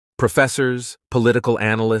Professors, political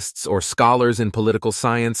analysts, or scholars in political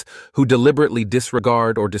science who deliberately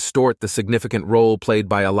disregard or distort the significant role played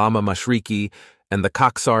by Allama Mashriqi and the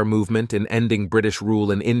Khaksar movement in ending British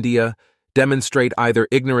rule in India demonstrate either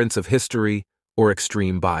ignorance of history or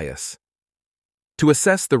extreme bias. To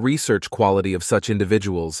assess the research quality of such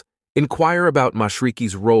individuals, inquire about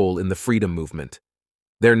Mashriqi's role in the freedom movement.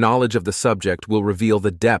 Their knowledge of the subject will reveal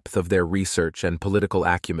the depth of their research and political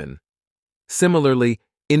acumen. Similarly,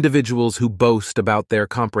 individuals who boast about their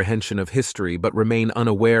comprehension of history but remain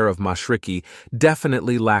unaware of Mashriqi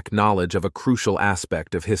definitely lack knowledge of a crucial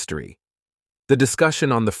aspect of history. The discussion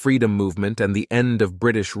on the freedom movement and the end of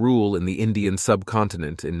British rule in the Indian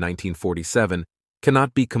subcontinent in 1947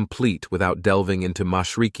 cannot be complete without delving into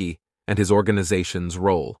Mashriqi and his organization's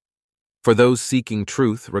role. For those seeking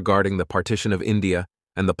truth regarding the partition of India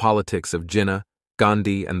and the politics of Jinnah,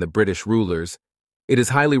 Gandhi, and the British rulers, it is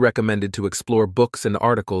highly recommended to explore books and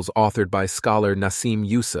articles authored by scholar Nasim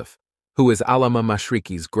Yusuf, who is Allama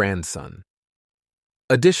Mashriqi's grandson.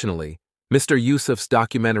 Additionally, Mr. Yusuf's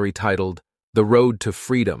documentary titled The Road to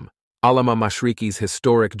Freedom, Allama Mashriqi's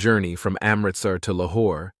historic journey from Amritsar to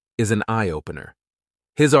Lahore, is an eye-opener.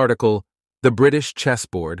 His article, The British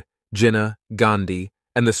Chessboard, Jinnah, Gandhi,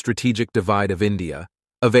 and the Strategic Divide of India,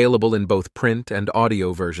 available in both print and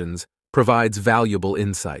audio versions, provides valuable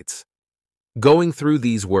insights. Going through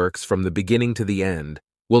these works from the beginning to the end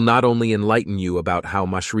will not only enlighten you about how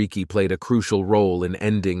Mashriqi played a crucial role in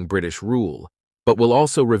ending British rule, but will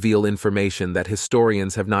also reveal information that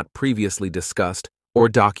historians have not previously discussed or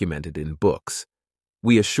documented in books.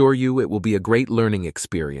 We assure you it will be a great learning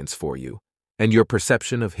experience for you, and your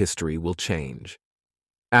perception of history will change.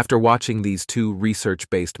 After watching these two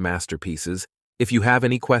research-based masterpieces, if you have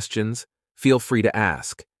any questions, feel free to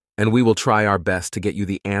ask, and we will try our best to get you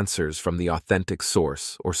the answers from the authentic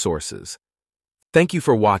source or sources. Thank you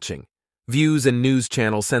for watching. Views and News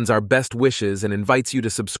Channel sends our best wishes and invites you to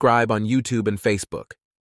subscribe on YouTube and Facebook.